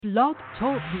Blog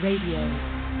Talk Radio.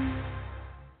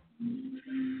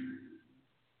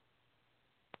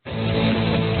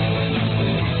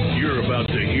 You're about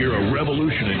to hear a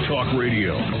revolution in talk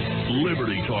radio,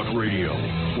 Liberty Talk Radio,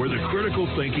 where the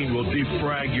critical thinking will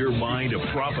defrag your mind of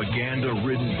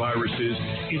propaganda-ridden viruses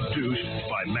induced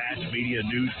by mass media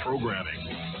news programming.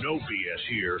 No BS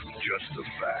here, just the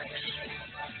facts.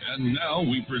 And now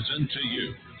we present to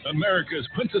you America's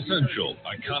quintessential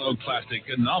iconoclastic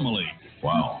anomaly.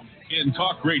 Wow. In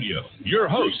talk radio, your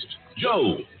host,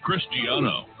 Joe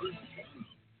Cristiano.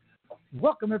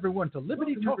 Welcome, everyone, to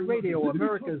Liberty Talk Radio,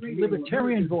 America's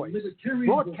libertarian voice,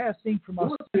 broadcasting from our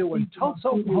studio in Tulsa,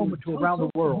 Oklahoma, to around the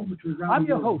world. I'm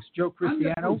your host, Joe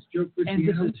Cristiano, and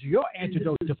this is your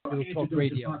antidote to Liberty Talk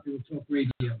Radio.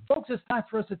 Folks, it's time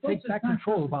for us to take back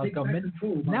control of our government.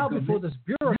 Now, before this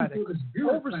bureaucratic,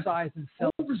 oversized, and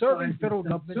self-serving federal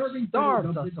government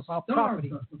starves us of our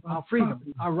property, our freedom,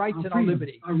 our rights, and our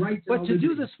liberty. But to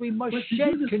do this, we must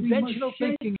shed conventional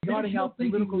thinking regarding our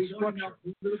political structure.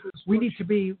 We need to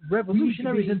be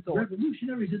revolutionaries in thought.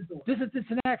 Dissidents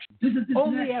in action.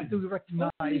 Only after we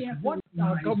recognize what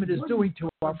our government is doing to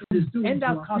our freedoms and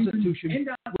our Constitution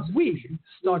will we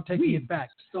start taking it back.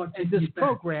 And this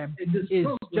program is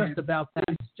just about that.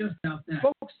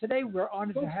 Folks, today we're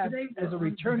honored to have as a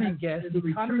returning guest the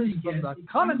economist from the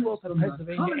Commonwealth of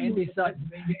Pennsylvania, Andy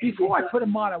Sutton. Before I put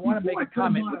him on, I want to make a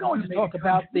comment. We're going to talk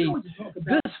about the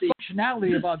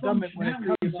dysfunctionality of our government when it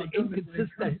comes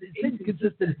to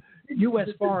inconsistent U.S.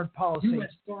 foreign policy.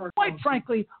 Quite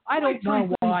frankly, I don't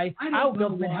know why our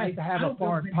government has to have a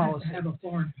foreign policy.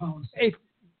 If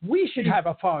we should have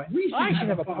a foreign. I should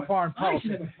have a foreign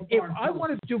policy. If I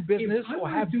want to do business or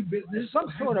have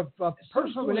some sort of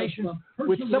personal relations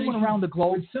with someone around the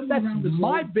globe, that's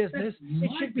my business.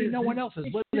 It should be no one else's.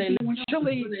 Whether they live in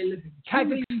Chile,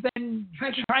 Kazakhstan,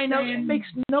 China, it makes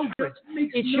no difference.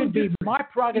 It should be my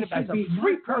prerogative as a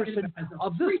free person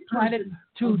of this planet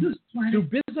to do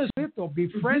business with or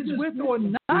be friends with or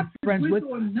not friends with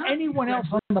anyone else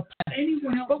on the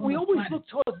planet. But we always look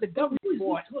towards the government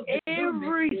for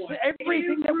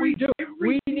everything that we do.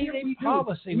 We need a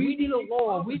policy. We need a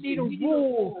law. We need a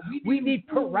rule. We need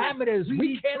parameters.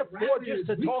 We can't afford just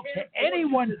to talk to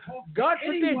anyone, God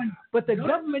forbid. But the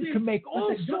government can make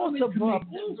all sorts of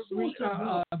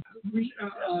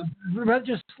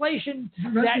legislation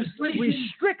that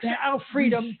restricts our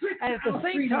freedom, and at the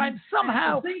same time,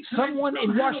 somehow, someone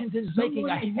in Washington is making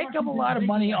a heck of a lot of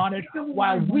money on it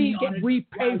while we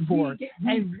pay for it.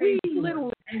 And we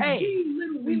literally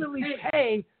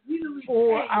pay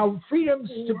for our freedoms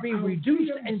to be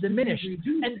reduced and diminished.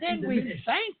 And then we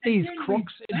thank these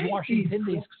crooks in Washington,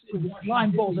 these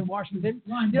slime balls in Washington,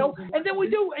 and then we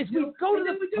do is we go to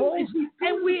the polls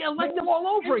and we elect them all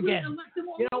over again.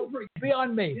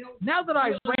 Beyond me. Now that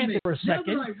I ranted for a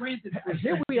second,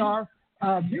 here we are.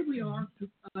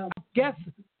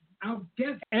 Our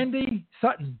guest, Andy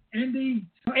Sutton.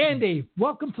 Andy,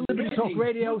 welcome to Liberty Talk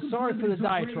Radio. Sorry for the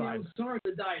diatribe. That's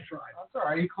all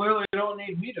right. You clearly don't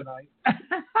need me tonight.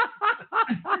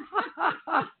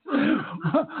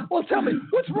 Well, tell me,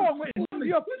 what's wrong with, from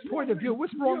your point of view,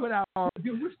 what's wrong with our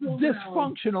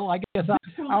dysfunctional,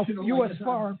 our U.S.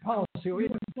 foreign policy or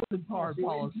even foreign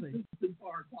policy?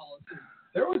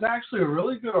 There was actually a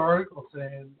really good article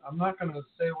saying, I'm not going to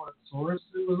say what source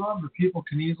it was on, but people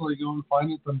can easily go and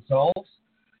find it themselves.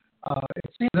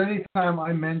 It seems anytime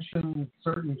I mention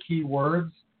certain key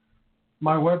words,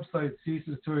 my website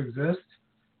ceases to exist.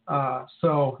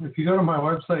 So if you go to my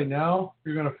website now,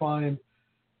 you're going to find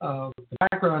the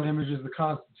background image is the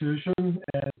Constitution,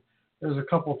 and there's a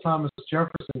couple Thomas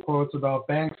Jefferson quotes about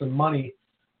banks and money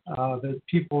that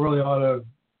people really ought to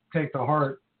take to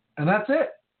heart. And that's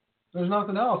it. There's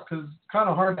nothing else because it's kind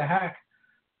of hard to hack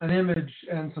an image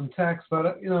and some text,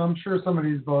 but I'm sure some of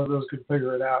these bozos could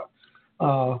figure it out.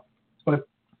 But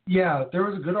yeah, there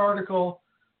was a good article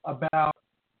about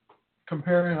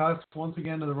comparing us once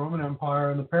again to the Roman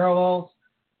Empire and the parallels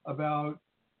about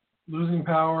losing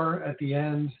power at the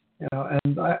end.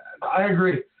 And I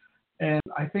agree. And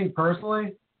I think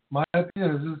personally, my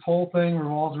opinion is this whole thing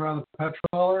revolves around the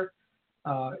petrodollar.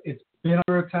 It's been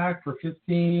under attack for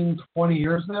 15, 20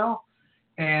 years now,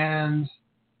 and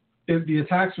the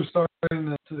attacks are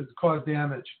starting to cause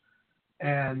damage.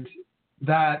 And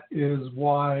that is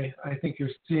why I think you're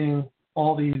seeing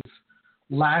all these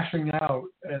lashing out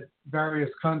at various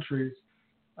countries.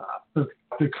 The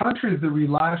countries that we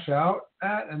lash out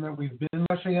at and that we've been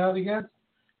lashing out against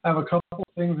have a couple of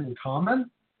things in common.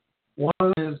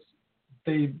 One is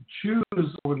they choose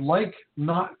or would like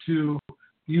not to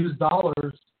use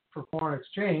dollars for foreign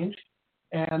exchange.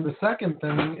 And the second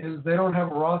thing is they don't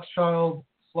have a Rothschild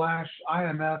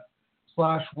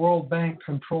IMF/World Bank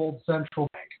controlled central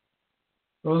bank.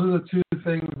 Those are the two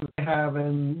things that they have,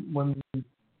 and when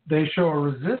they show a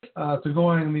resistance to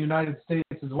going the United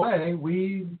States' way,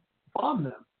 we bomb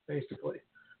them, basically.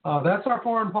 That's our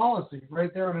foreign policy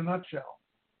right there in a nutshell.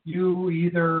 You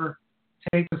either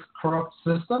take this corrupt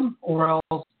system or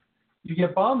else you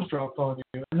get bombs dropped on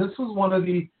you. And this was one of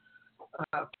the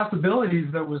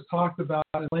possibilities that was talked about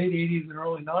in the late 80s and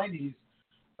early 90s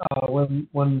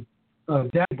when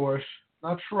Daddy Bush,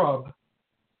 not Shrub,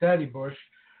 Daddy Bush,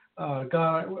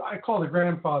 I call the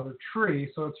grandfather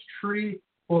Tree, so it's Tree,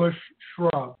 Bush,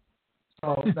 Shrub.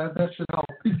 So that should help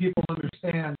people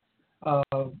understand,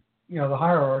 the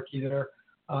hierarchy there.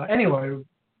 Anyway,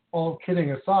 all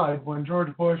kidding aside, when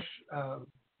George Bush,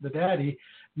 the daddy,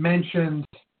 mentioned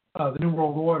the New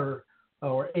World Order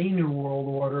or a New World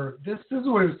Order, this is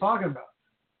what he was talking about.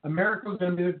 America was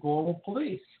going to be the global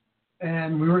police,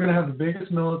 and we were going to have the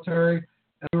biggest military,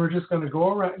 and we were just going to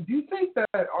go around. Do you think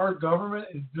that our government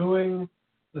is doing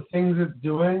the things it's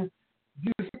doing?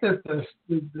 Do you think that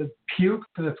the puke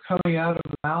that's coming out of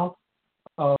the mouth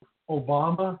of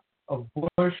Obama, of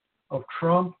Bush, of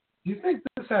Trump, do you think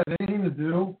this has anything to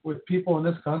do with people in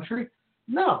this country?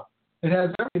 No. It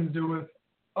has everything to do with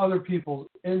other people's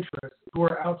interests who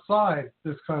are outside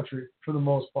this country for the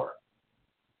most part.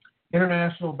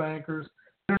 International bankers,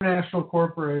 international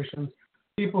corporations,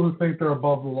 people who think they're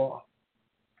above the law.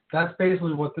 That's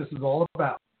basically what this is all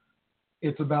about.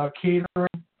 It's about catering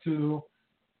to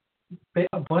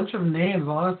a bunch of names,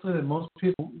 honestly, that most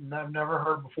people have never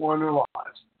heard before in their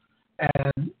lives.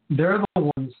 And they're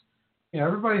the ones,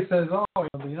 everybody says,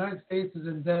 the United States is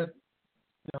in debt,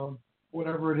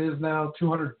 whatever it is now,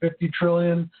 $250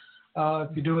 trillion,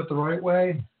 if you do it the right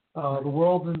way. The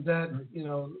world's in debt,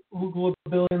 oogla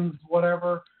billions,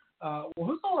 whatever. Well,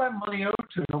 who's all that money owed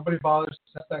to? Nobody bothers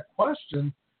to ask that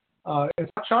question.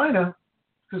 It's not China,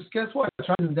 because guess what?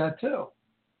 China's in debt too.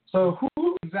 So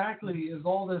who exactly is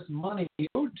all this money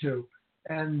owed to?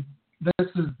 And this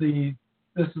is the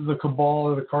cabal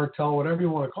or the cartel, whatever you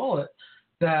want to call it,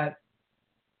 that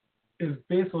is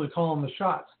basically calling the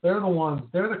shots. They're the ones.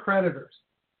 They're the creditors.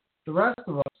 The rest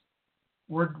of us,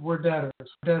 we're debtors,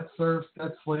 debt serfs,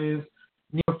 debt slaves,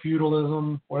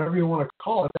 neo-feudalism, whatever you want to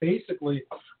call it. Basically,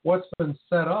 what's been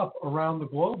set up around the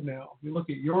globe now. You look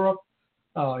at Europe,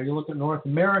 you look at North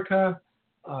America.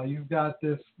 You've got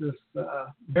this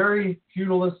very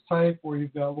feudalist type where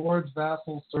you've got lords,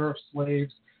 vassals, serfs,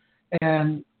 slaves,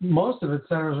 and most of it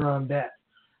centers around debt.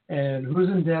 And who's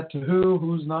in debt to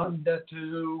who's not in debt to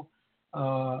who,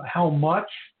 how much.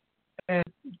 And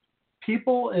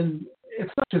people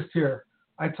it's not just here.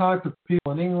 I talk to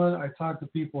people in England, I talk to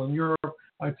people in Europe,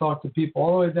 I talk to people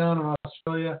all the way down in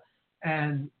Australia,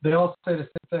 and they all say the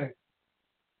same thing.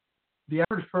 The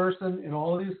average person in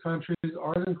all of these countries,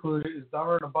 ours included, is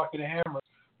dumber than a bucket of hammers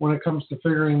when it comes to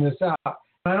figuring this out.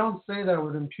 And I don't say that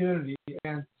with impunity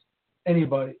against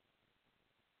anybody.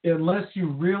 Unless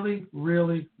you really,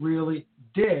 really, really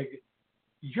dig,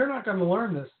 you're not going to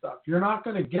learn this stuff. You're not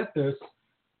going to get this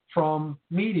from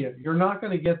media. You're not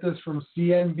going to get this from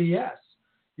CNBS.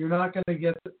 You're not going to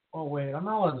get oh, wait, I'm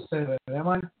not allowed to say that, am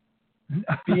I?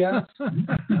 BS?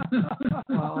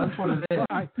 Well, that's what it is.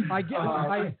 I get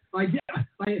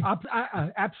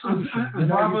absolutely.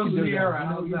 Bravo's the era.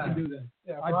 How's that?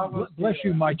 Yeah, bless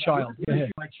you, my child. Go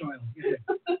ahead.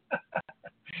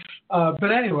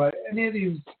 But anyway, any of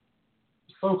these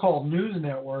so-called news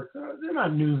networks, they're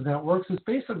not news networks. It's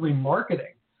basically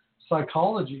marketing,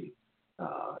 psychology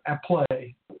at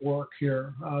play work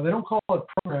here. They don't call it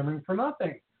programming for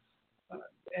nothing.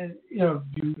 And, you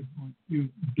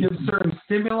give certain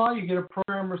stimuli, you get a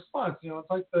program response. It's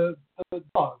like the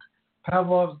dog,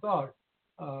 Pavlov's dog.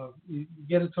 You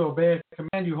get it to obey a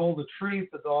command, you hold a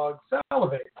treat, the dog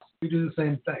salivates. We do the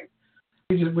same thing.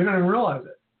 We don't even realize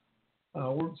it.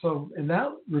 So in that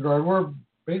regard, we're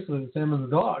basically the same as a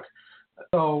dog.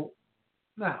 So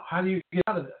now, how do you get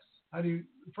out of this? The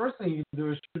first thing you can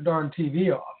do is shut your darn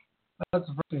TV off. That's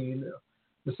the first thing you can do.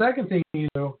 The second thing you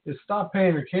do is stop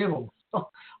paying your cable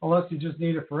unless you just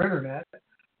need it for internet. The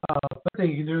third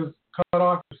thing you can do is cut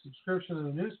off your subscription to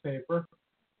the newspaper.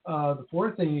 The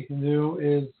fourth thing you can do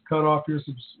is cut off your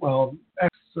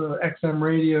XM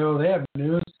radio. They have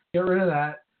news. Get rid of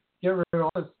that. Get rid of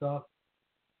all this stuff.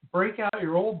 Break out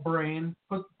your old brain.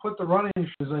 Put the running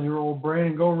shoes on your old brain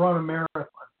and go run a marathon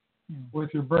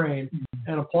with your brain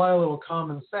and apply a little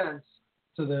common sense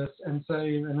to this and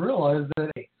realize that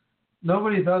hey,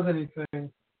 nobody does anything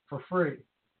for free.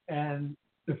 And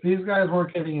if these guys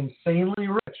weren't getting insanely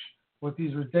rich with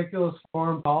these ridiculous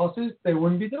foreign policies, they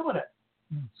wouldn't be doing it.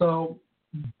 So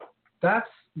that's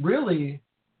really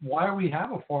why we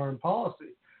have a foreign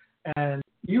policy. And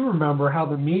you remember how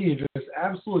the media just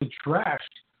absolutely trashed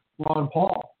Ron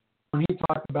Paul when he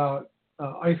talked about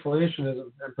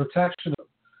isolationism and protectionism.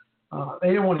 They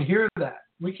didn't want to hear that.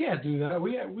 We can't do that.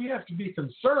 We have to be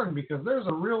concerned because there's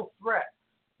a real threat.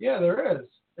 Yeah, there is.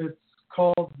 It's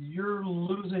called you're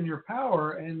losing your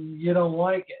power and you don't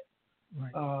like it.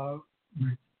 Right.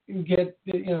 Get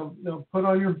put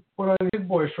on your big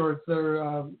boy shorts.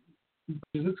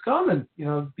 Because it's coming.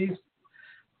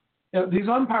 These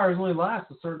umpires only last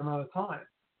a certain amount of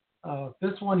time.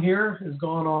 This one here has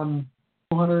gone on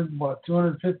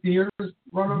 250 years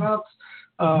runabouts.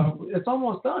 It's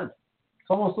almost done. It's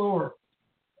almost over.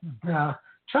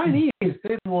 Chinese, they've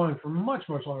been going for much,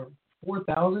 much longer,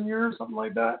 4,000 years, something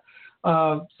like that.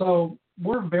 So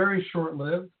we're very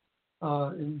short-lived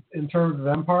in terms of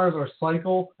empires. Our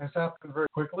cycle has happened very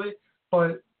quickly.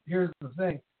 But here's the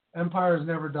thing. Empires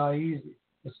never die easy,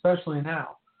 especially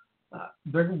now.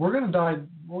 We're going to die.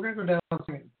 We're going to go down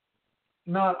swinging.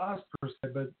 Not us per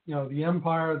se, but the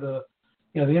empire, the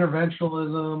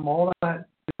interventionism, all that is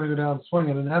going to go down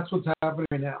swinging, and that's what's happening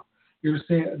right now. You're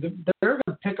seeing they're going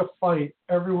to pick a fight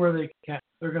everywhere they can.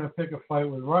 They're going to pick a fight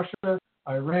with Russia,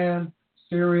 Iran,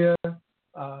 Syria,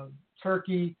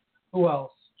 Turkey. Who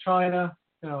else? China.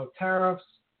 Tariffs.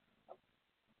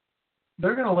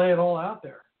 They're going to lay it all out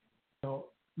there.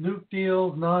 Nuke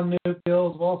deals, non-nuke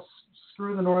deals. Well,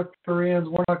 screw the North Koreans.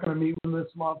 We're not going to meet with them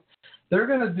this month. They're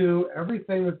going to do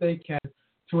everything that they can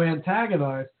to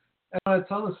antagonize. And when I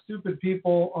tell the stupid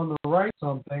people on the right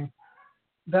something,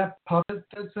 that puppet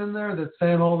that's in there that's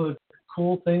saying all the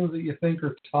cool things that you think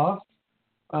are tough,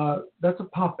 that's a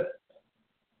puppet.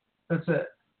 That's it.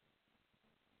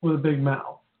 With a big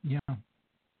mouth. Yeah.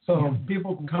 So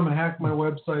people can come and hack my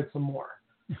website some more.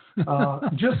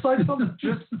 Just like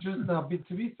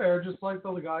to be fair, just like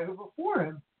the guy who before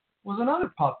him was another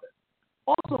puppet,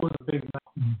 also with a big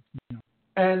mouth. Mm-hmm.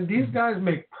 And these guys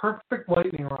make perfect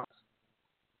lightning rods.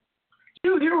 Did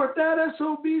you hear what that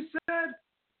SOB said?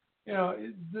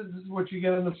 This is what you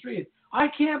get in the street. I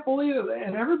can't believe it.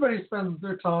 And everybody spends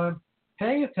their time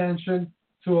paying attention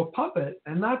to a puppet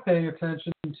and not paying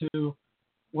attention to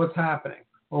what's happening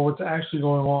or what's actually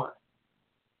going on.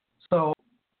 So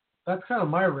that's kind of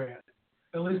my rant,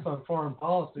 at least on foreign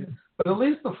policy. But at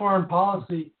least the foreign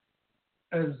policy,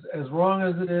 as wrong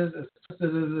as it is, as twisted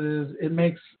as it is, it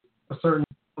makes a certain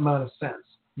amount of sense.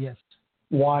 Yes.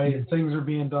 Why things are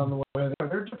being done the way they are.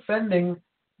 They're defending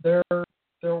their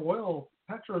oil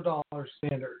petrodollar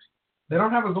standards. They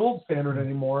don't have a gold standard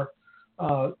anymore.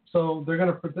 So they're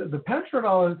going to the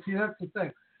petrodollar. See, that's the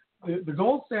thing. The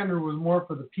gold standard was more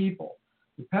for the people.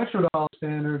 The petrodollar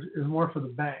standard is more for the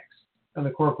banks and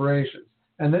the corporations,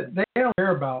 and they don't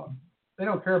care about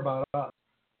us.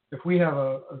 If we have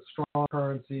a strong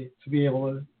currency to be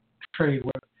able to trade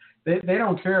with, they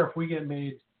don't care if we get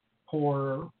made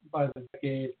poor by the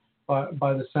decade,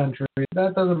 by the century.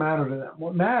 That doesn't matter to them.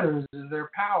 What matters is their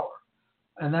power,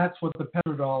 and that's what the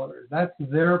petrodollar is. That's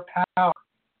their power.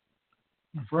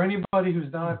 For anybody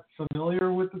who's not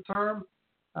familiar with the term,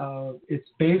 it's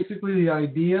basically the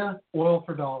idea: oil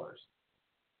for dollars.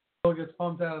 Oil gets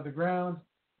pumped out of the ground.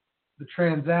 The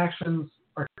transactions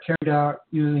are carried out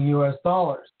using U.S.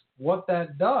 dollars. What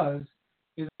that does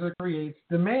is it creates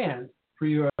demand for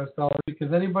U.S. dollars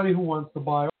because anybody who wants to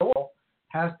buy oil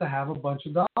has to have a bunch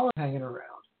of dollars hanging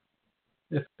around.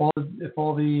 If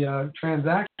all the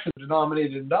transactions are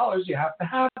denominated in dollars, you have to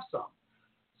have some.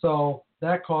 So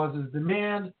that causes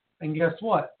demand, and guess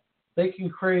what? They can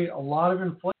create a lot of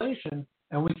inflation,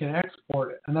 and we can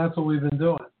export it, and that's what we've been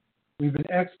doing. We've been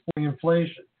exporting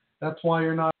inflation. That's why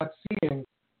you're not seeing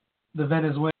the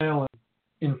Venezuelan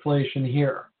inflation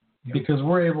here, because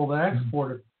we're able to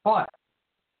export it. But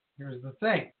here's the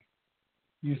thing.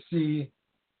 You see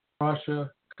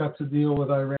Russia cuts a deal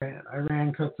with Iran.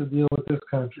 Iran cuts a deal with this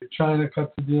country. China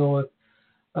cuts a deal with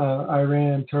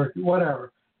Iran, Turkey,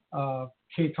 whatever.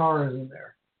 Qatar is in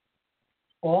there.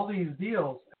 All these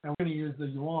deals, and we're going to use the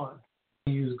yuan.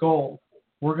 We're going to use gold.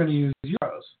 We're going to use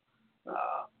euros.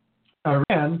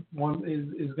 Iran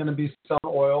is going to be selling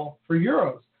oil for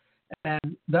euros.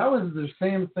 And that was the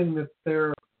same thing that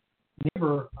their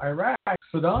neighbor, Iraq,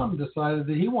 Saddam, decided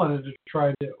that he wanted to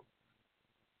try to do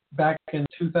back in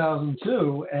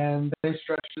 2002, and they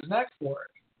stretched his neck for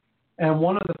it. And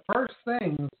one of the first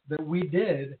things that we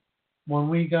did when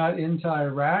we got into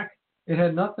Iraq, it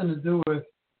had nothing to do with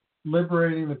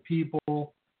liberating the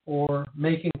people or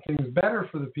making things better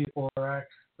for the people of Iraq.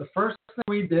 The first thing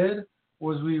we did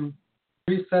was we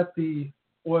reset the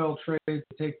oil trade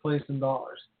to take place in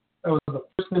dollars. That was the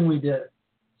first thing we did.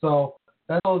 So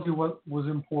that tells you what was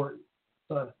important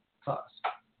to us.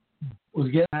 was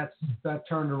getting that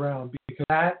turned around, because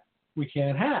that we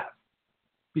can't have.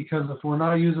 Because if we're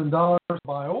not using dollars to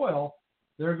buy oil,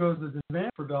 there goes the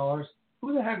demand for dollars.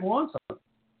 Who the heck wants them?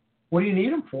 What do you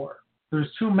need them for?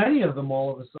 There's too many of them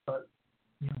all of a sudden.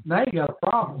 Yeah. Now you got a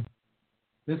problem.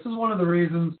 This is one of the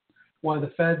reasons why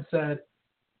the Fed said,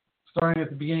 starting at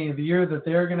the beginning of the year, that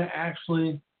they're going to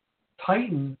actually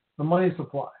tighten the money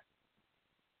supply.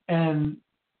 And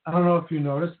I don't know if you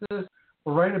noticed this,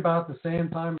 but right about the same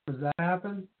time as that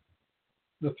happened,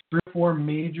 the 3 or 4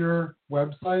 major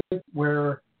websites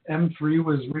where M3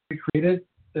 was recreated,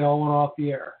 they all went off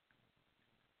the air.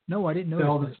 No, I didn't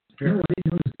notice this.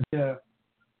 Yeah.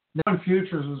 Now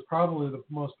Futures was probably the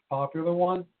most popular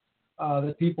one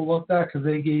that people looked at, because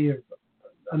they gave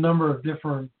a number of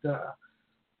different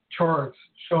charts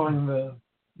showing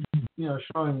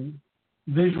showing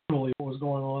visually what was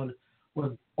going on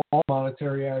with all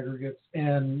monetary aggregates,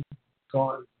 and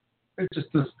gone. It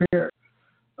just disappeared.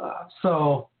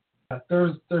 So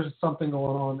there's something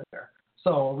going on there.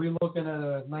 So are we looking at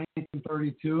a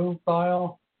 1932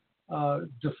 style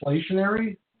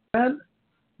deflationary event?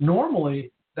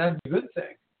 Normally, that'd be a good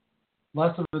thing.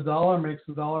 Less of the dollar makes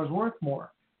the dollars worth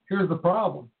more. Here's the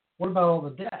problem. What about all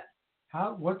the debt?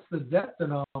 What's the debt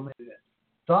denominated in?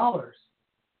 Dollars.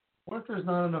 What if there's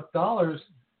not enough dollars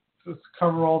to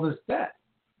cover all this debt?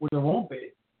 Which there won't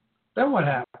be. Then what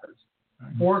happens?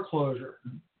 Foreclosure,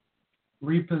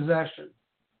 repossession.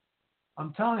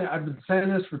 I'm telling you, I've been saying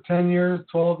this for 10 years,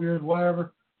 12 years,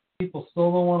 whatever. People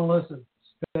still don't want to listen.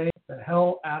 Stay the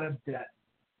hell out of debt.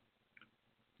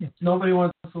 Nobody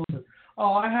wants to listen.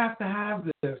 Oh, I have to have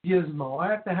this gizmo. I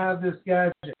have to have this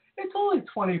gadget. It's only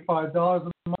 $25 a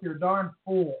month. You're a darn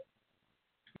fool.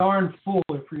 Darn fool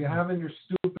if you're having your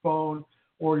stupid phone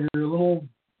or your little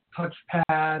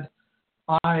touchpad,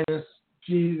 iOS,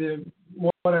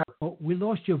 whatever. Oh, we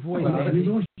lost your voice, Andy.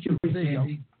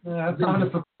 Andy. That's not a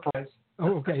surprise.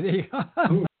 Oh, okay. There you go.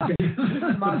 Okay.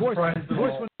 My voice went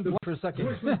blank for a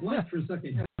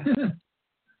second.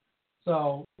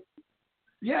 So,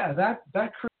 yeah,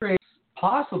 that creates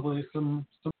possibly some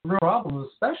real problems,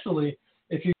 especially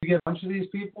if you get a bunch of these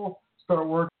people start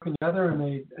working together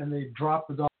and they drop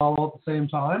the dollar all at the same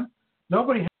time.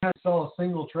 Nobody has to sell a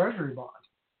single treasury bond.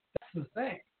 That's the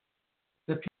thing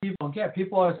that people don't get.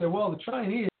 People always say, well, the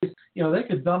Chinese, they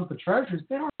could dump the treasuries.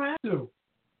 They don't have to.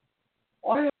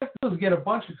 All they have to do is get a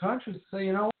bunch of countries to say,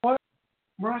 you know what,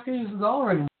 we're not going to use the dollar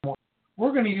anymore.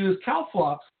 We're going to use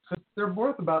CalFlops because they're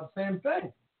worth about the same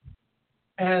thing.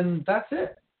 And that's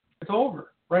it. It's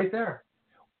over right there.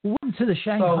 We went to the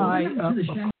Shanghai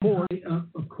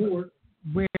Accord,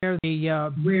 where the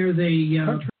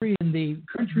countries in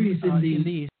the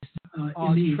East are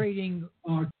trading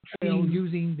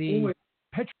using the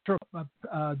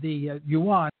the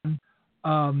yuan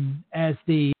as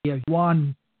the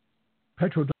yuan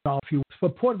petrodollar, if you will,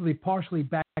 purportedly partially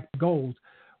backed gold.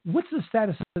 What's the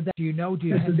status of that? Do you know? Have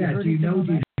you heard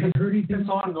anything? It's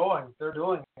ongoing. They're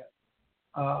doing it.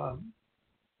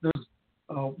 There's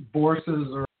bourses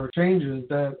or changes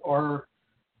that are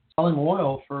selling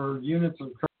oil for units of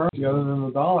currency other than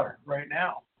the dollar right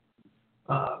now.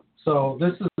 So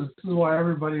this is why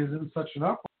everybody is in such an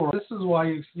uproar. This is why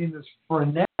you've seen this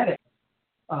frenetic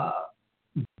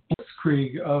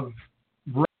blitzkrieg of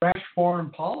rash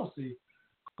foreign policy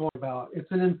going about.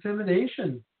 It's an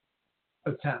intimidation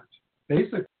attempt,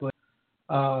 basically.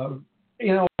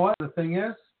 You know what the thing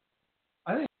is?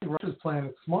 I think Russia's playing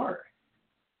it smart.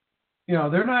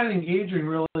 They're not engaging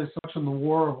really so much in the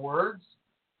war of words.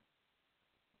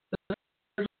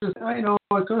 They're just, go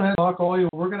ahead, talk all you.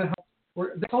 We're going to help.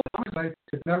 They told me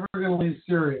they're never going to leave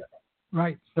Syria.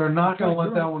 Right. They're not going to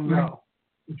let that one go.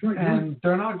 Right. And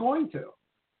they're not going to.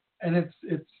 And it's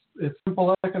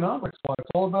simple economics. It's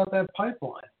all about that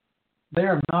pipeline. They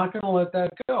are not going to let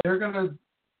that go. They're going to,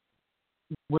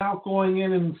 without going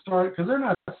in and start, because they're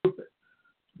not stupid.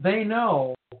 They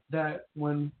know that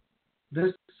when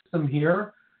this system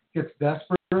here gets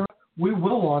desperate, we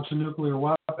will launch a nuclear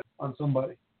weapon on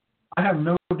somebody. I have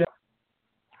no doubt.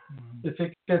 If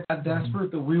it gets that desperate,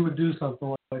 that we would do something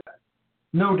like that.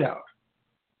 No doubt.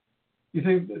 You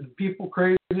think people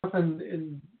crazy enough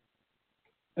in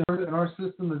our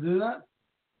system to do that?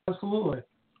 Absolutely.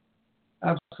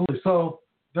 Absolutely. So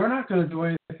they're not going to do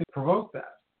anything to provoke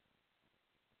that.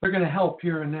 They're going to help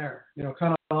here and there,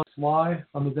 kind of on the fly,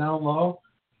 on the down low.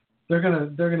 They're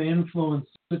going to influence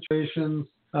situations,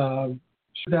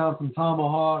 shoot down some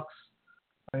tomahawks.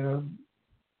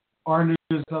 Our news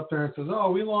is up there and says,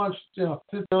 "Oh, we launched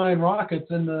 59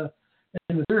 rockets in the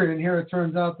Syria, and here it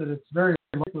turns out that it's very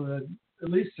likely that at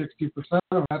least 60% of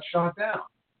them got shot down.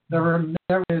 Never made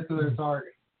it to their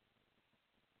target."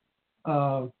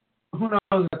 Who knows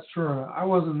if that's true or not? I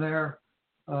wasn't there,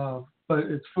 but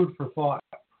it's food for thought.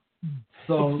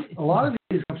 So a lot of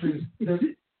these countries,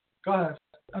 go ahead.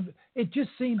 It just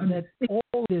seems that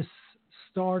all this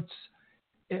starts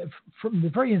from the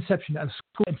very inception of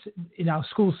school, in our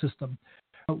school system.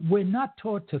 We're not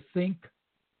taught to think.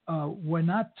 We're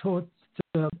not taught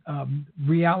to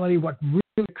reality, what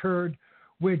really occurred.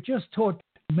 We're just taught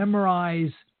to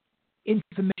memorize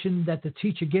information that the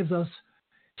teacher gives us.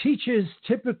 Teachers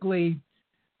typically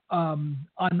are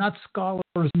not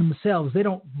scholars themselves. They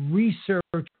don't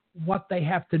research what they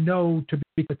have to know to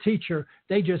be a teacher.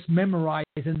 They just memorize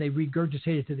and they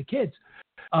regurgitate it to the kids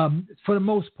for the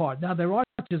most part. Now, there are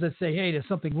teachers that say, hey, there's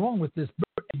something wrong with this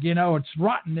book. It's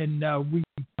rotten, and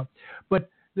but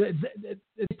they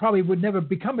probably would never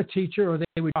become a teacher, or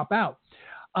they would drop out.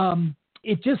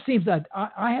 It just seems that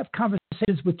I have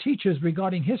conversations with teachers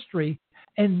regarding history,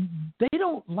 and they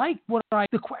don't like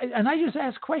and I just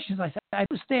ask questions. I say, I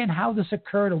understand how this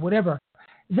occurred or whatever.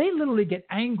 They literally get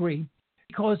angry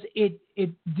because it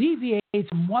deviates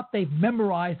from what they've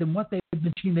memorized and what they've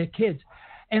been teaching their kids.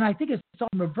 And I think it's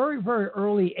from a very, very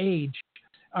early age.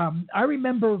 I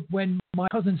remember when my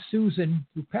cousin Susan,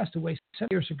 who passed away 7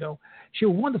 years ago, she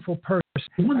was a wonderful person.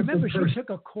 I remember she took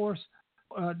a course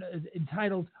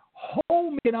entitled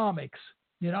Home Economics.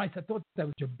 I thought that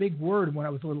was a big word when I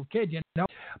was a little kid,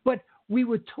 But we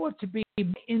were taught to be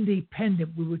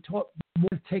independent. We were taught more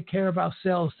to take care of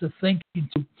ourselves, to think,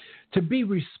 to be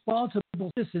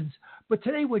responsible citizens. But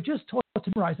today we're just taught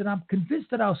to memorize. And I'm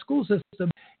convinced that our school system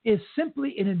is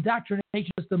simply an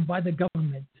indoctrination system by the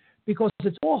government, because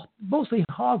it's all mostly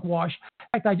hogwash. In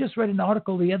fact, I just read an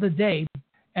article the other day,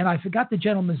 and I forgot the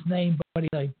gentleman's name, but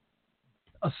he's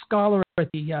a scholar at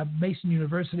the Mason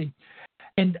University.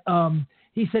 And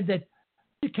he said that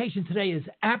education today is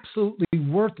absolutely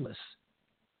worthless,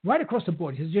 right across the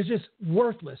board. It's just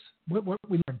worthless, what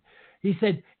we learn. He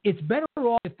said it's better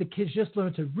off if the kids just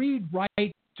learn to read,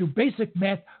 write, do basic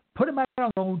math, put them out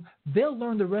on their own. They'll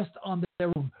learn the rest on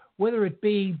their own, whether it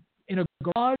be in a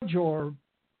garage or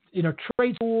in a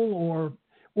trade school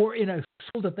or in a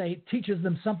school that teaches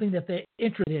them something that they're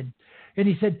interested in. And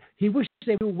he said he wished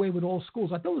they would do away with all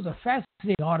schools. I thought it was a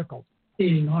fascinating article.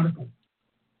 The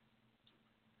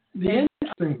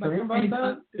interesting thing about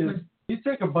that is you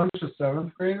take a bunch of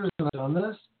 7th graders and on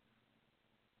this,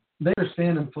 they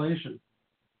understand inflation.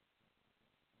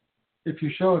 If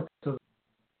you show it to them,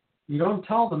 you don't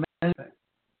tell them anything.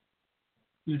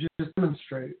 You just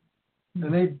demonstrate.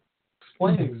 And they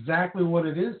explain exactly what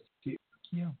it is to you.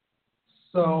 Yeah.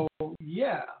 So,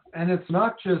 yeah. And it's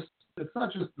not just the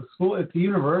school, it's the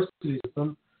university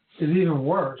system is even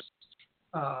worse.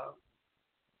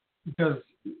 Because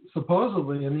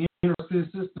supposedly in the university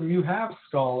system you have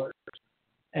scholars,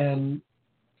 and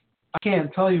I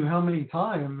can't tell you how many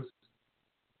times,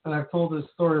 and I've told this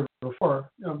story before,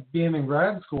 being in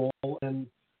grad school and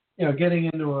getting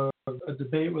into a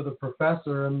debate with a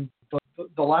professor, and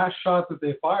the last shot that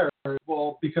they fired,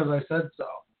 well, because I said so.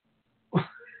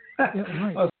 Yeah,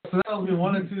 right. So that tells me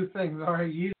one of two things. All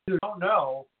right, you either don't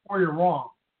know or you're wrong,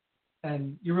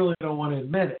 and you really don't want to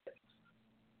admit it.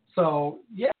 So,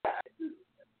 yeah,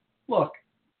 look,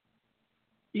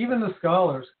 even the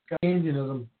scholars got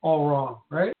Keynesianism all wrong,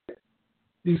 right?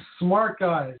 These smart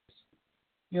guys,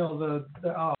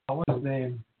 what's his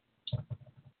name?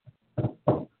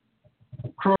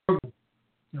 Kroger.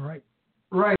 You're right.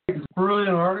 Right,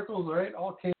 brilliant articles, right?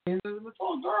 All Keynesianism, it's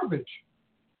all garbage,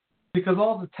 because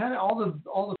all the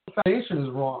foundation is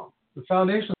wrong. The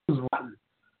foundation is rotten.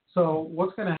 So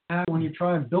what's going to happen when you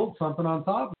try and build something on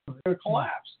top of it? It's going to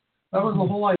collapse. That was the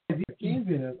whole idea of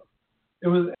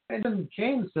Keynesianism. And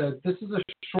Keynes said this is a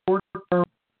short-term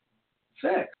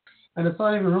fix, and it's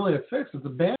not even really a fix. It's a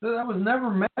ban. That was never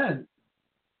meant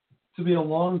to be a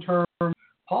long-term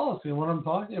policy. And what I'm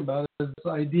talking about is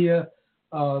this idea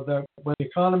that when the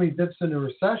economy dips into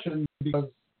recession because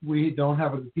we don't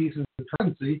have a decent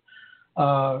currency,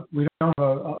 we don't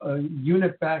have a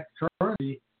unit-backed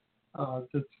currency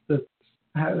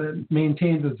that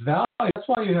maintains its value. That's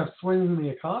why you have swings in the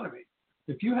economy.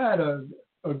 If you had a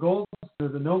gold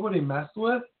standard that nobody messed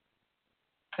with,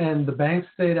 and the banks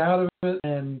stayed out of it,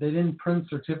 and they didn't print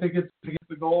certificates to get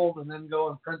the gold and then go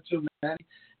and print too many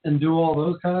and do all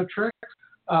those kind of tricks,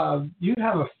 you'd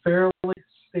have a fairly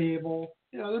stable,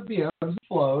 there'd be ebbs and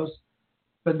flows.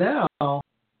 But now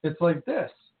it's like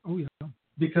this. Oh, yeah.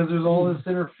 Because there's all this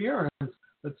interference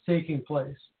that's taking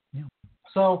place. Yeah.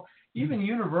 So even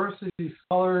university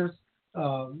scholars,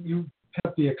 you pick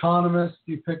up the Economist,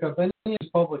 you pick up any of these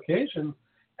publications,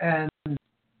 and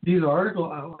these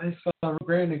articles, I saw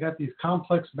great, and they got these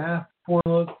complex math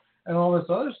formulas and all this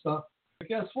other stuff. But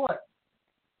guess what?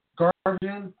 Garbage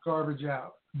in, garbage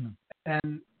out.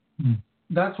 And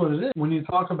that's what it is. When you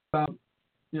talk about,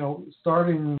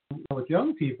 starting with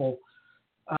young people,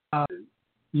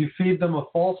 you feed them a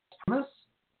false premise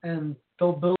and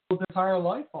they'll build their entire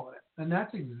life on it. And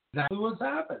that's exactly what's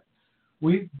happened.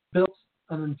 We've built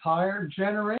an entire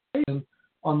generation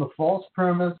on the false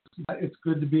premise that it's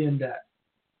good to be in debt,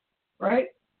 right?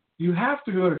 You have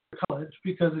to go to college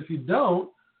because if you don't,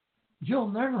 you'll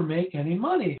never make any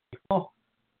money. Well,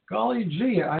 golly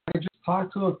gee, I just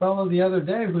talked to a fellow the other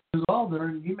day who's a welder,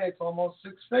 and he makes almost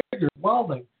six figures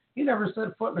welding. He never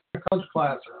set foot in a college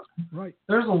classroom. Right.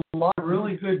 There's a lot of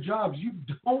really good jobs you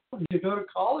don't need to go to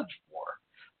college for.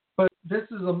 But this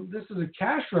is a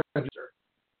cash register.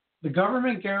 The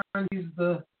government guarantees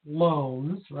the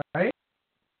loans, right?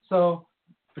 So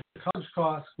the college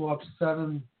costs go up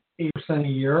 7-8% a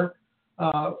year.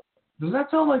 Does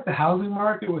that sound like the housing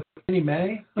market with Fannie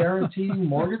Mae guaranteeing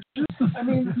mortgages? I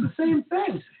mean, it's the same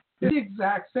thing. It's the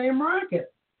exact same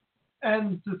racket.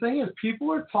 And the thing is,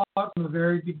 people are taught from the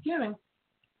very beginning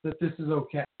that this is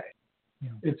okay. Yeah.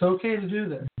 It's okay to do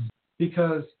this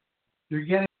because you're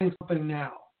getting something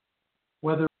now,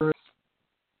 whether it's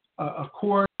a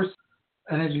course,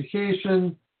 an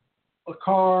education, a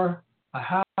car, a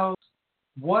house,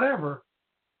 whatever.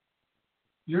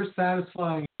 You're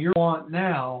satisfying your want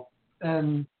now,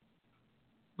 and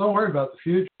don't worry about the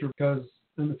future because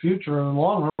in the future, in the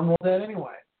long run, we'll that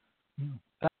anyway. Yeah.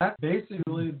 That's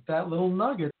basically that little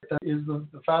nugget that is the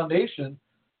foundation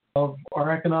of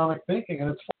our economic thinking,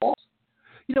 and it's false.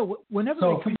 Whenever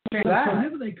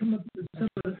they come up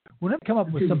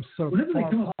with some sort of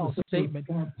false statement,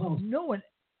 no one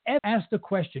ever asks the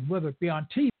question, whether it be on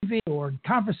TV or in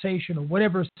conversation or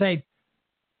whatever, say,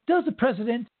 does the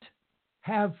president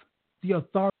have the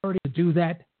authority to do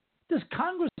that? Does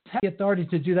Congress have the authority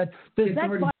to do that? Does that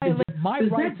violate my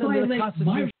rights under the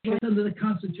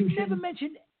Constitution? Never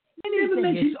mention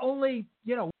anything. It's only,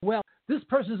 this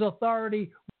person's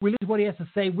authority, we listen to what he has to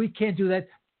say. We can't do that.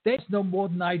 They know more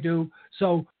than I do.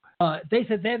 So they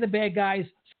said they're the bad guys,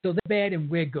 so they're bad and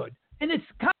we're good. And its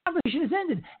conversation is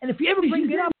ended. And if you ever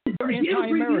bring it up,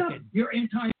 you're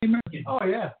anti-American. Oh,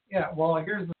 yeah. Yeah. Well,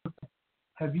 here's the thing.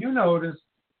 Have you noticed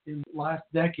in the last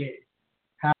decade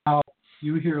how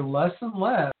you hear less and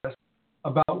less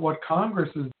about what Congress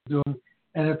is doing,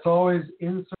 and it's always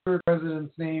insert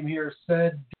president's name here,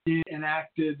 said, did,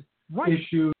 enacted,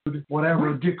 issued,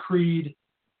 whatever, decreed,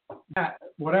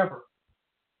 whatever.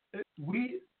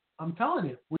 I'm telling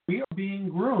you, we are being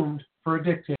groomed for a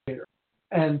dictator.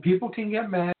 And people can get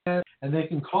mad, and they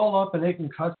can call up, and they can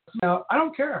cuss me out. I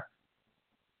don't care.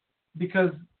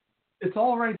 Because it's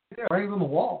all right there, right on the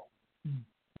wall.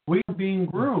 We are being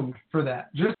groomed for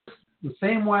that. Just the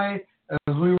same way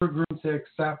as we were groomed to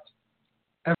accept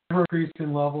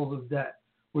ever-increasing levels of debt.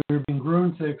 We were being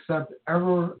groomed to accept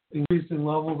ever-increasing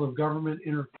levels of government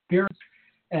interference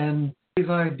and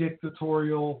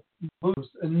quasi-dictatorial moves.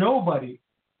 And nobody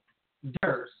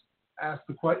dares ask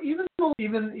the question.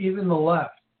 Even the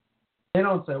left, they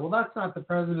don't say, well, that's not the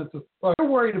president's authority. They're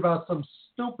worried about some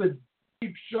stupid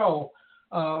cheap show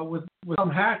with some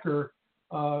hacker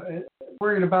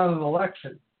worried about an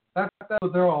election. That's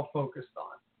what they're all focused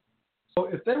on. So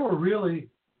if they were really,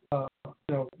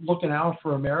 looking out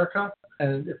for America,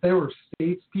 and if they were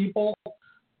statespeople,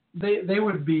 they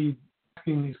would be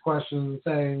asking these questions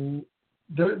and saying,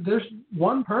 there's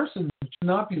one person who should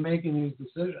not be making these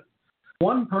decisions.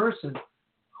 One person,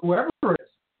 whoever it is,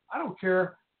 I don't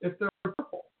care if they're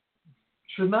purple,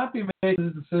 should not be making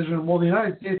the decision, well, the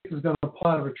United States is going to pull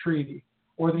out of a treaty,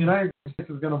 or the United States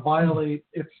is going to violate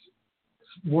its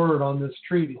word on this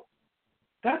treaty.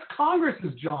 That's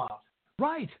Congress's job.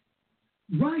 Right.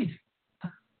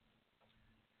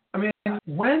 I mean,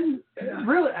 when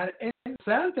really, and the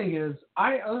sad thing is,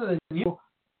 other than you,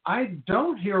 I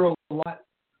don't hear a lot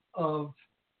of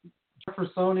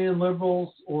Jeffersonian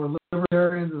liberals or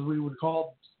libertarians, as we would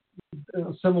call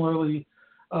similarly,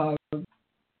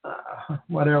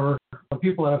 whatever,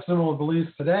 people that have similar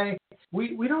beliefs today.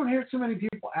 We don't hear too many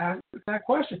people ask that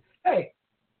question. Hey,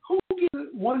 who gives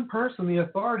one person the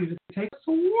authority to take us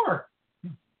to war?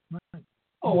 Right.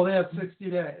 Oh, well, they have 60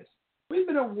 days. We've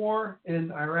been at war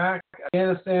in Iraq,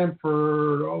 Afghanistan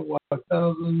for,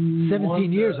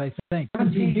 17 years, I think.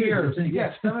 17 years.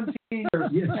 Yes, 17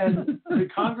 years. Yes. And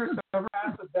did Congress ever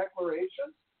pass a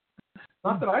declaration?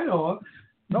 Not that I know of.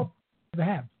 Nope, they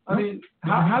have. I mean,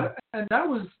 how? And that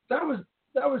was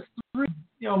 3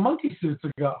 monkey suits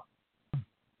ago.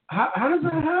 How does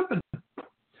that happen?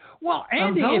 Well,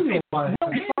 Andy, if we don't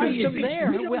fight them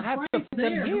there, we'll have to fight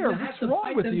them here. What's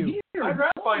wrong with you? I'd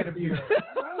rather fight them here.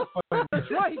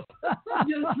 That's right.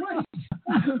 That's right.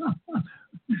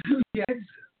 Yeah,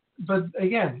 but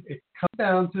again, it comes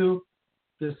down to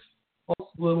this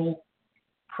false little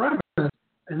premise,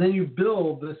 and then you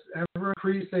build this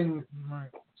ever-increasing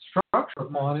structure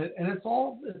upon it, and it's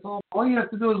all you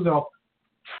have to do is go,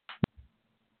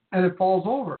 and it falls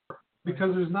over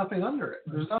because there's nothing under it.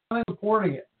 There's nothing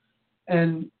supporting it.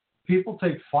 And people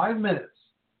take 5 minutes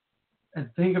and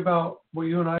think about what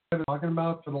you and I have been talking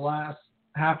about for the last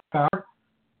half hour.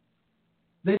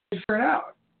 They figure it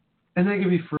out, and they can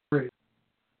be free.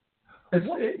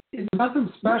 It's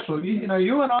nothing special. You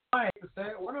and I have to say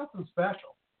it, we're nothing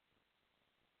special.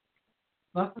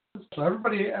 Nothing special.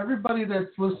 Everybody that's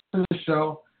listening to the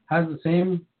show has the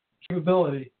same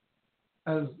capability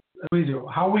as we do.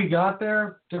 How we got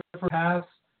there, different paths.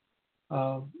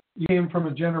 You came from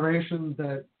a generation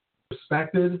that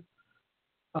respected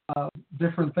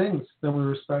different things than we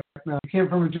respect now. You came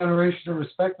from a generation that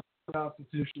respected the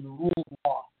Constitution, the rule of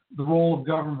law, the role of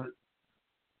government,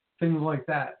 things like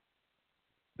that.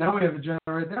 Now we have a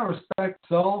generation, they don't respect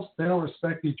themselves, they don't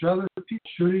respect each other. People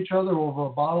shoot each other over a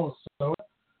bottle of soda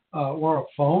or a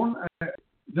phone.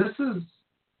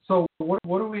 So what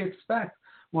do we expect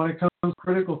when it comes to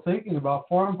critical thinking about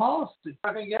foreign policy? It's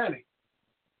not going to get any.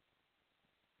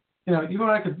 You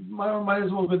and I might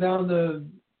as well go down to,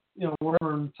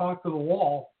 wherever and talk to the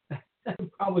wall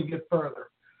and probably get further.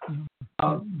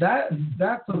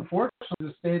 That's unfortunately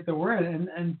the state that we're in.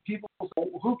 And people say,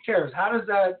 well, who cares? How does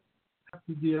that have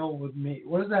to deal with me?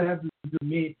 What does that have to do with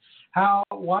me?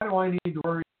 Why do I need to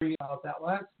worry about that? Well,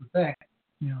 that's the thing.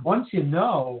 Yeah. Once you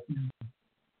know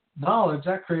knowledge,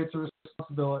 that creates a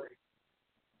responsibility.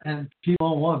 And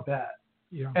people don't want that.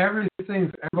 Yeah.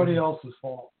 Everything's everybody else's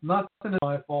fault. Nothing is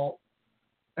my fault.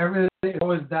 Everything is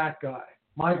always that guy.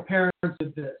 My parents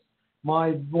did this.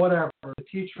 My whatever. The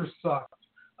teacher sucked.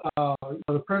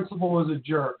 The principal was a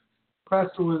jerk. The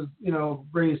professor was,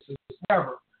 racist.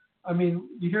 Whatever. I mean,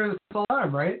 you hear this all the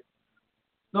time, right?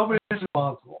 Nobody's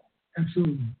responsible.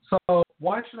 Absolutely. So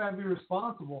why should I be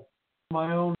responsible for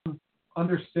my own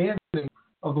understanding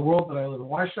of the world that I live in?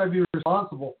 Why should I be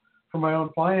responsible for my own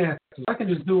finances? I can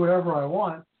just do whatever I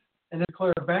want and then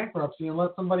declare bankruptcy and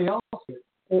let somebody else do it.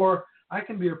 Or I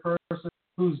can be a person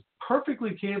who's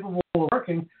perfectly capable of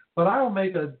working, but I will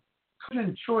make a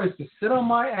good choice to sit on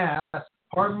my ass,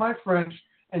 pardon my French,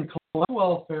 and collect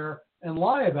welfare and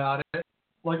lie about it,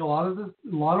 like a lot of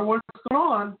what's going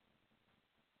on,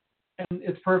 and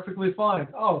it's perfectly fine.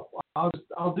 Oh,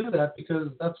 I'll do that because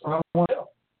that's what I want to do.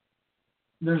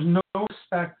 There's no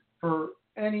respect for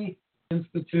any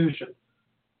institution,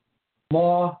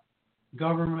 law,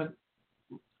 government,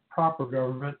 proper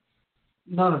government,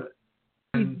 none of it.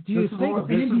 Do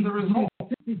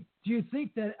you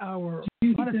think that our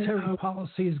monetary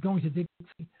policy is going to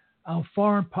dictate our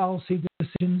foreign policy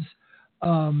decisions?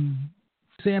 For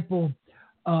example,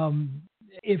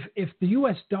 if the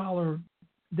U.S. dollar,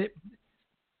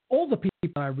 all the people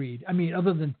I read,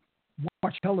 other than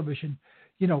watch television,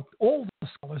 all the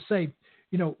scholars say,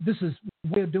 this is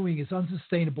what we're doing is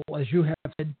unsustainable, as you have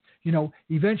said.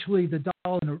 Eventually the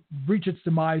dollar will reach its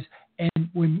demise, and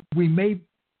we may,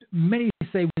 many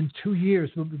say within 2 years,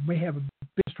 we may have a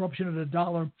big disruption of the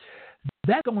dollar.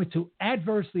 That's going to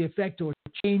adversely affect or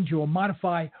change or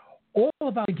modify all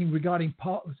of our thinking regarding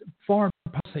foreign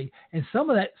policy, and some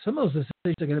of those decisions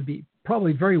are going to be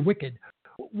probably very wicked.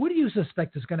 What do you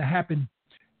suspect is going to happen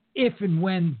if and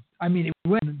when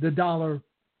the dollar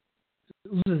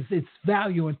loses its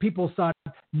value and people start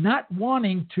not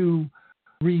wanting to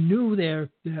renew the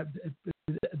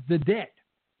debt,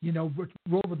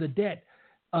 roll over the debt?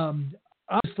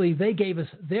 Obviously, they gave us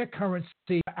their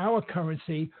currency, our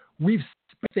currency. We've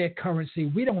spent their currency.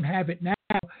 We don't have it now.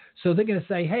 So they're going to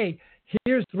say, hey,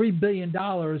 here's $3 billion.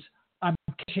 I'm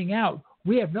cashing out.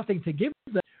 We have nothing to give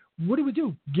them. What do we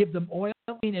do? Give them oil?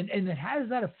 And how does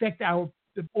that affect our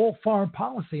all foreign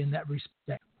policy in that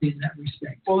respect?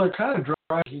 Well, they're kind of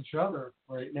driving each other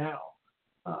right now.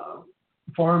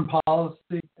 Foreign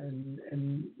policy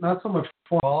and not so much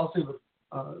foreign policy, but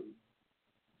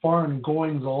foreign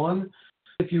goings on,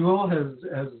 if you will,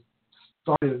 has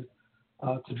started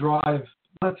to drive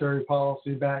monetary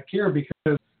policy back here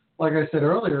because, like I said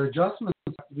earlier, adjustments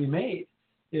have to be made.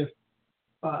 If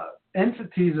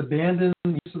entities abandon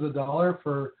the use of the dollar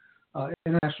for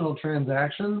international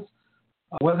transactions,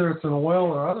 whether it's in oil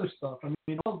or other stuff, oil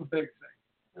is the big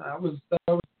thing. That was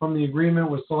from the agreement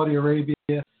with Saudi Arabia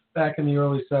back in the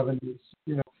early 70s.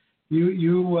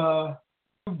 You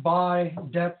buy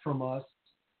debt from us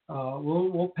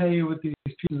we'll pay you with these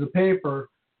pieces of paper,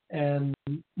 and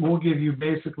we'll give you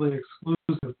basically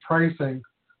exclusive pricing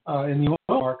in the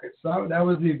oil market. So that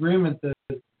was the agreement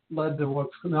that led to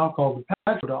what's now called the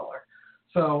petrodollar.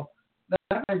 So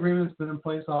that agreement's been in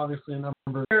place obviously a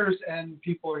number of years, and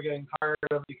people are getting tired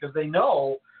of it because they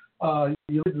know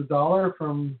you lose the dollar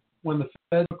from when the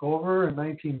Fed took over in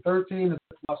 1913,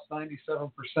 it's lost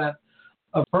 97%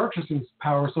 of purchasing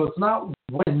power. So it's not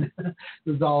when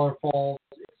the dollar falls,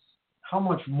 it's how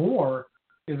much more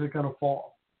is it going to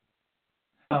fall.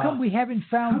 How come we haven't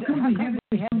found? How come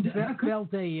we haven't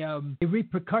felt a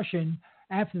repercussion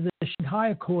after the Shanghai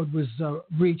Accord was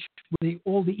reached with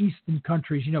all the Eastern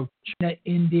countries? You know, China,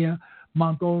 India,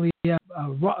 Mongolia,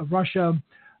 Russia.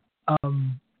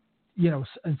 You know,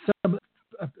 and some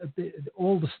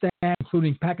all the stand,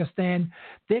 including Pakistan,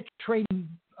 they're trading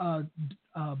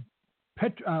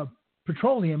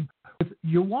petroleum with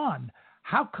yuan.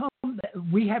 How come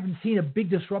we haven't seen a big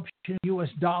disruption in the U.S.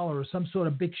 dollar or some sort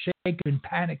of big shake and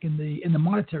panic in the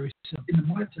monetary system?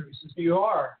 You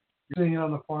are. You're seeing it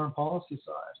on the foreign policy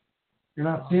side. You're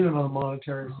not seeing it on the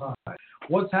monetary side.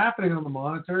 What's happening on the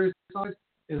monetary side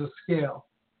is a scale,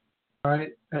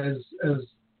 right? As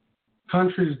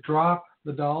countries drop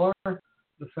the dollar,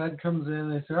 the Fed comes in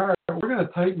and they say, all right, we're going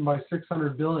to tighten by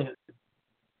 $600 billion.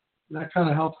 And that kind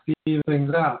of helps even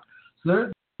things out.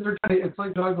 So it's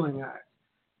like juggling act.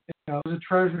 You know, there's a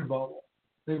treasury bubble.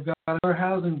 They've got another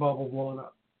housing bubble blowing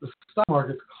up. The stock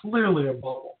market's clearly a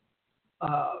bubble.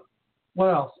 What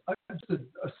else? Just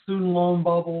a student loan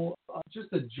bubble.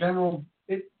 Just a general.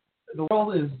 The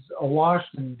world is awash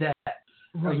in debt.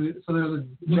 Right. So there's a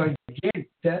gigantic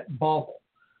debt bubble.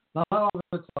 Not all of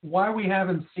it's why we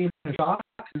haven't seen a shock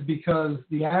is because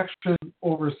the action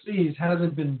overseas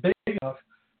hasn't been big enough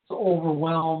to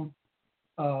overwhelm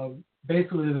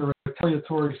basically the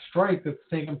retaliatory strike that's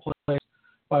taken place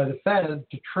by the Fed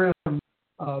to trim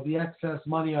the excess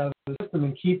money out of the system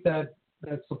and keep that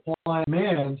supply and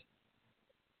demand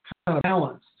kind of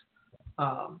balanced.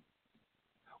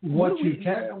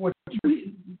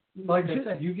 Like I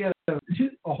said, you get a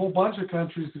whole bunch of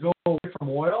countries to go away from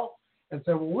oil and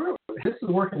say, well, this is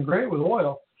working great with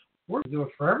oil. We're going to do it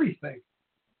for everything.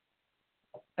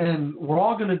 And we're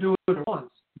all going to do it at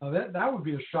once. Now, that would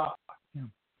be a shock. Yeah.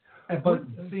 But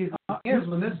see, the thing is,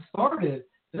 when this started,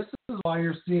 this is why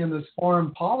you're seeing this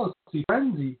foreign policy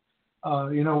frenzy.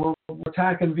 We're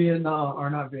attacking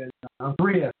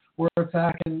Korea. We're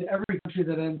attacking every country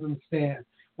that ends in stand.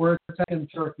 We're attacking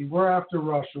Turkey. We're after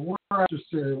Russia. We're after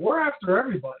Syria. We're after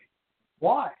everybody.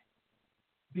 Why?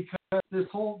 Because this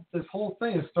whole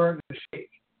thing is starting to shake.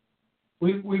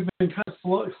 We've been kind of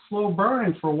slow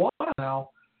burning for a while now,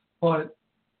 but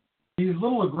these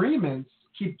little agreements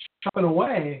keep chopping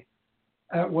away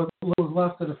at what was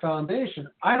left of the foundation.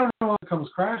 I don't know if it comes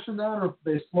crashing down or if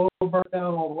they slow burn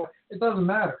down all the way. It doesn't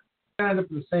matter. We're going to end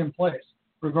up in the same place,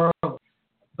 regardless.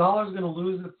 The dollar's going to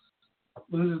lose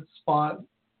its spot.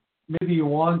 Maybe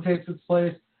yuan takes its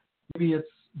place. Maybe it's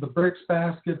the BRICS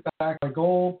basket backed by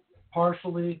gold,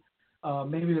 partially.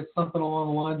 Maybe it's something along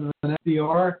the lines of an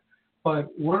FDR.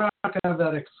 But we're not going to have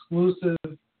that exclusive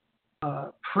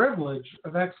privilege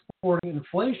of exporting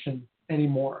inflation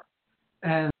anymore.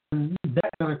 And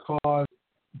that's going to cause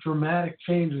dramatic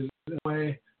changes in the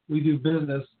way we do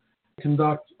business,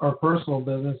 conduct our personal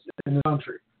business in the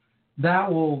country.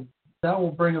 That will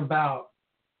bring about,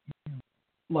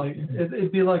 like,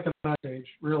 it'd be like an ice age,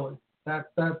 really. That's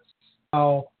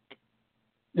how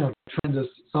tremendous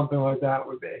something like that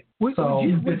would be.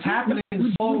 It's happening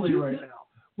slowly right now.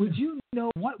 Would you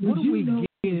know what do we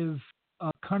give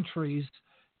countries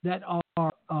that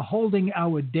are holding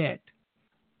our debt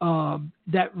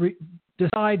that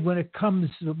decide when it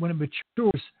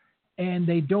matures and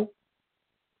they don't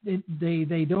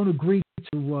agree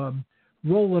to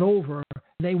roll it over?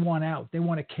 They want out. They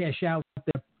want to cash out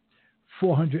their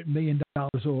 $400 million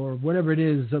or whatever it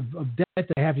is of debt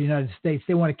they have in the United States.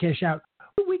 They want to cash out.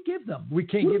 What do we give them? We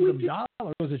can't give them dollars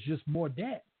because it's just more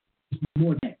debt.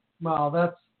 Well,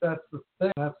 that's the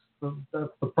thing. That's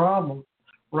the problem.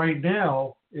 Right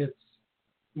now,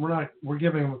 we're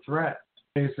giving them a threat,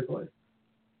 basically.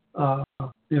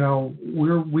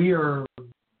 We are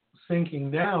sinking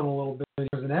down a little bit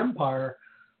as an empire,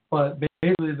 but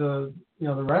basically the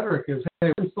rhetoric is, hey,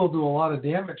 we can still do a lot of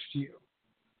damage to you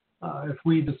if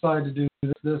we decide to do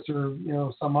this or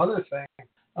some other thing,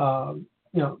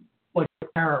 like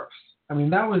tariffs. I mean,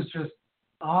 that was just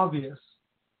obvious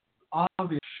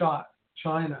shot.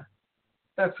 China.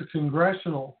 That's a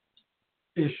congressional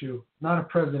issue, not a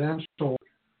presidential.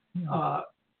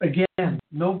 Again,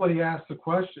 nobody asked the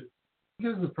question. Who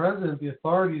gives the president the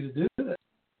authority to do this?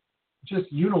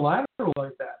 just unilateral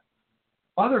like that.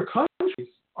 Other countries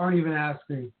aren't even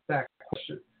asking that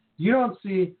question. You don't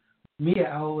see media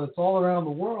outlets all around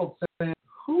the world saying,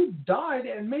 who died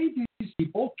and made these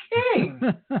people king?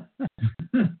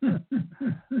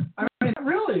 I mean,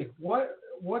 really,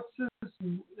 what's this?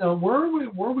 Where are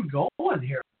we going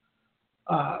here?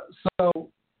 So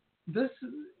this,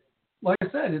 like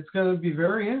I said, it's going to be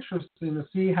very interesting to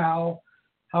see how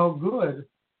good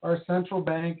our central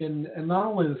bank and not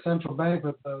only the central bank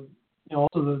but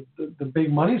also the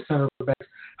big money center banks,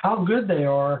 how good they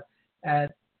are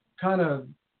at kind of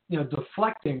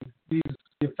deflecting the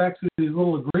effects of these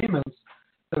little agreements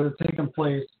that have taken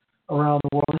place around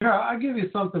the world. Here, I'll give you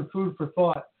something, food for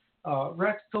thought.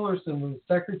 Rex Tillerson was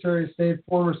Secretary of State,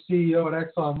 former CEO at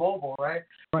ExxonMobil, right?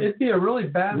 It'd be a really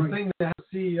bad thing to have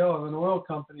a CEO of an oil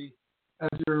company as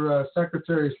your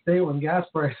Secretary of State when gas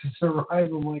prices are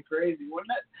rising like crazy,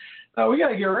 wouldn't it? We got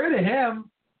to get rid of him.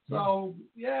 So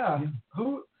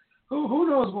who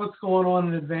knows what's going on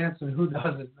in advance and who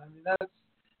doesn't? I mean,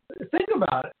 think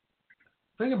about it.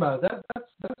 Think about it.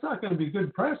 That's not going to be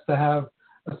good press to have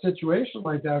a situation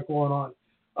like that going on.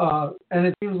 And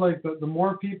it seems like the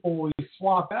more people we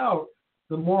swap out,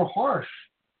 the more harsh.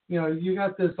 You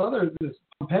got this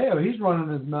Pompeo. He's running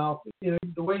his mouth. The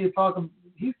way he's talking.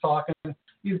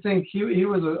 You'd think he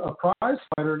was a prize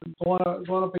fighter going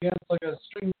up against like a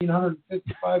string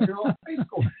 155-year-old high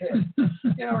school kid,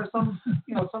 or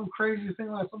some crazy thing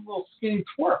like some little skinny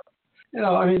twerp.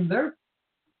 I mean,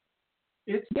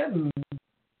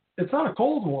 it's not a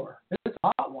Cold War. It's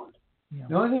a hot one. Yeah.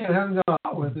 The only thing it hasn't gone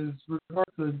out with is with regard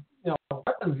to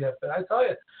weapons yet. But I tell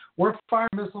you, we're firing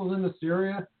missiles into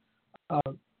Syria.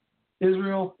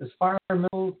 Israel is firing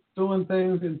missiles, doing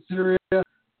things in Syria,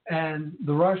 and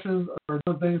the Russians are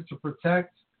doing things to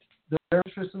protect their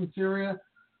interests in Syria.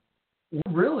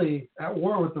 We're really at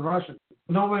war with the Russians.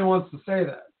 Nobody wants to say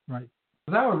that. Right.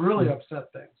 That would really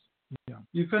upset things. Yeah.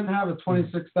 You couldn't have a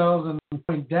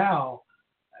 26,000-point Dow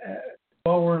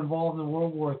while we're involved in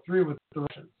World War III with the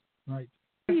Russians. Right.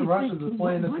 The Russians are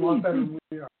playing this a lot better than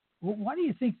we are. Well, why do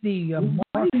you think the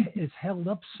market is held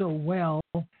up so well?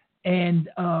 And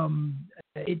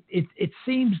it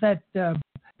seems that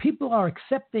people are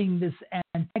accepting this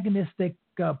antagonistic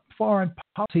foreign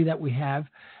policy that we have.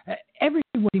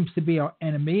 Everyone seems to be our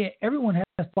enemy. Everyone has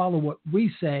to follow what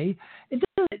we say.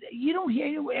 You don't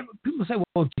hear people say,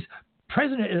 well, geez,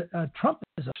 President Trump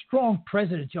is a strong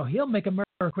president. He'll make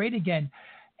America great again.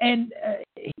 And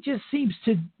he just seems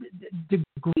to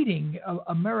degrading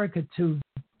America to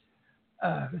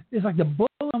it's like the bull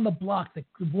on the block, the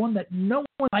one that no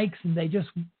one likes, and they just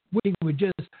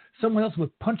someone else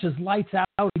would punch his lights out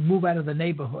and move out of the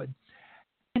neighborhood.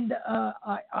 And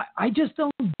I just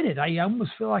don't get it. I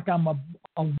almost feel like I'm a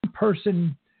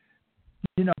one-person,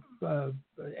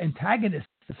 antagonist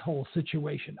to this whole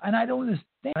situation, and I don't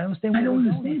understand. I don't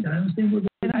understand.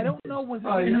 And I don't know what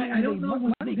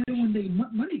they're doing when the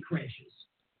money crashes.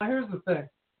 Here's the thing: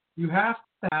 you have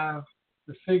to have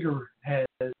the figurehead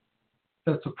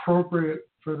that's appropriate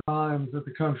for the times that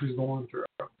the country's going through.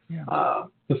 Yeah.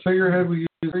 The figurehead we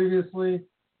used previously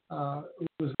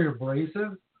was very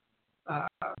abrasive,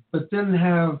 but didn't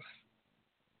have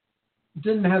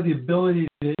the ability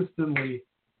to instantly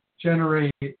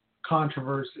generate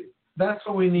controversy. That's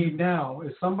what we need now,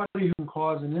 is somebody who can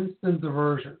cause an instant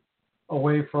diversion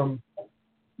away from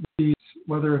these,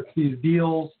 whether it's these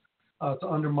deals to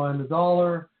undermine the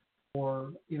dollar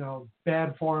or,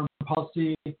 bad foreign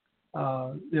policy,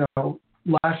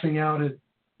 lashing out at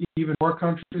even more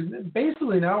countries.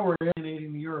 Basically, now we're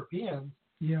alienating the Europeans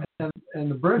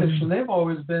and the British, and they've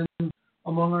always been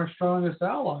among our strongest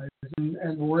allies,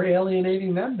 and we're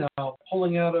alienating them now,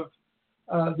 pulling out of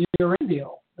the Iran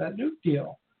deal, that nuke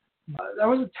deal. That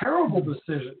was a terrible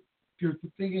decision. If you're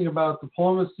thinking about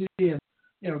diplomacy and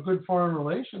good foreign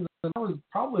relations, that was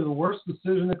probably the worst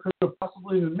decision that could have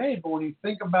possibly been made. But when you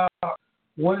think about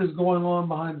what is going on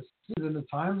behind the scenes and the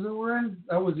times that we're in,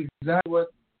 that was the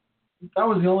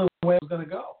only way it was going to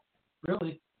go,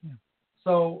 really. Yeah.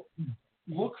 So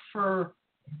look for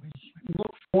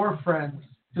more friends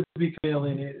to be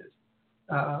alienated.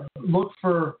 Look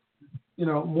for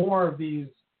more of these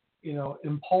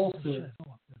impulsive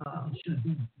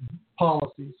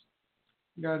policies.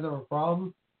 You guys have a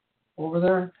problem over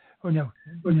there? Oh no.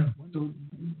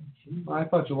 I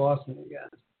thought you lost me again.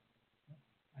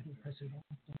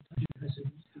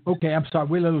 Okay, I'm sorry.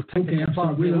 We're a little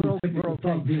technical. We're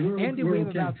okay. Andy, we have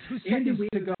about 2 seconds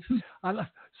to go.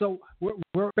 So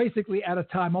we're basically out of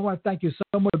time. I want to thank you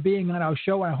so much for being on our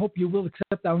show, and I hope you will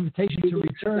accept our invitation to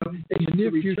return in the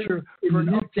near future for an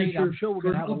update. I'm sure we're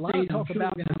going to have a lot to talk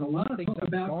about, and a lot of things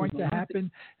are going to happen,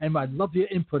 and I'd love your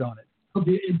input on it. All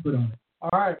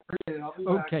right, appreciate it. I'll be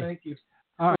back. Thank you.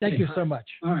 All right, thank you so much.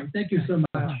 All right, thank you so much.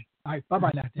 All right,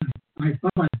 bye-bye now. All right,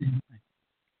 bye-bye.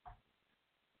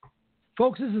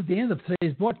 Folks, this is the end of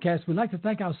today's broadcast. We'd like to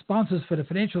thank our sponsors for the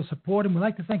financial support, and we'd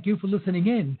like to thank you for listening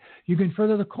in. You can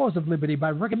further the cause of liberty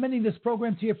by recommending this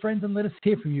program to your friends and let us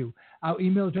hear from you. Our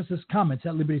email address is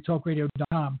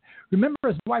comments@libertytalkradio.com. Remember,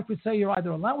 as my wife would say, you're either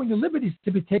allowing your liberties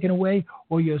to be taken away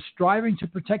or you're striving to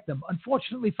protect them.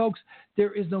 Unfortunately, folks,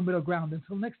 there is no middle ground.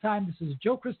 Until next time, this is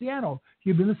Joe Cristiano.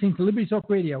 You've been listening to Liberty Talk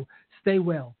Radio. Stay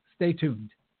well. Stay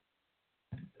tuned.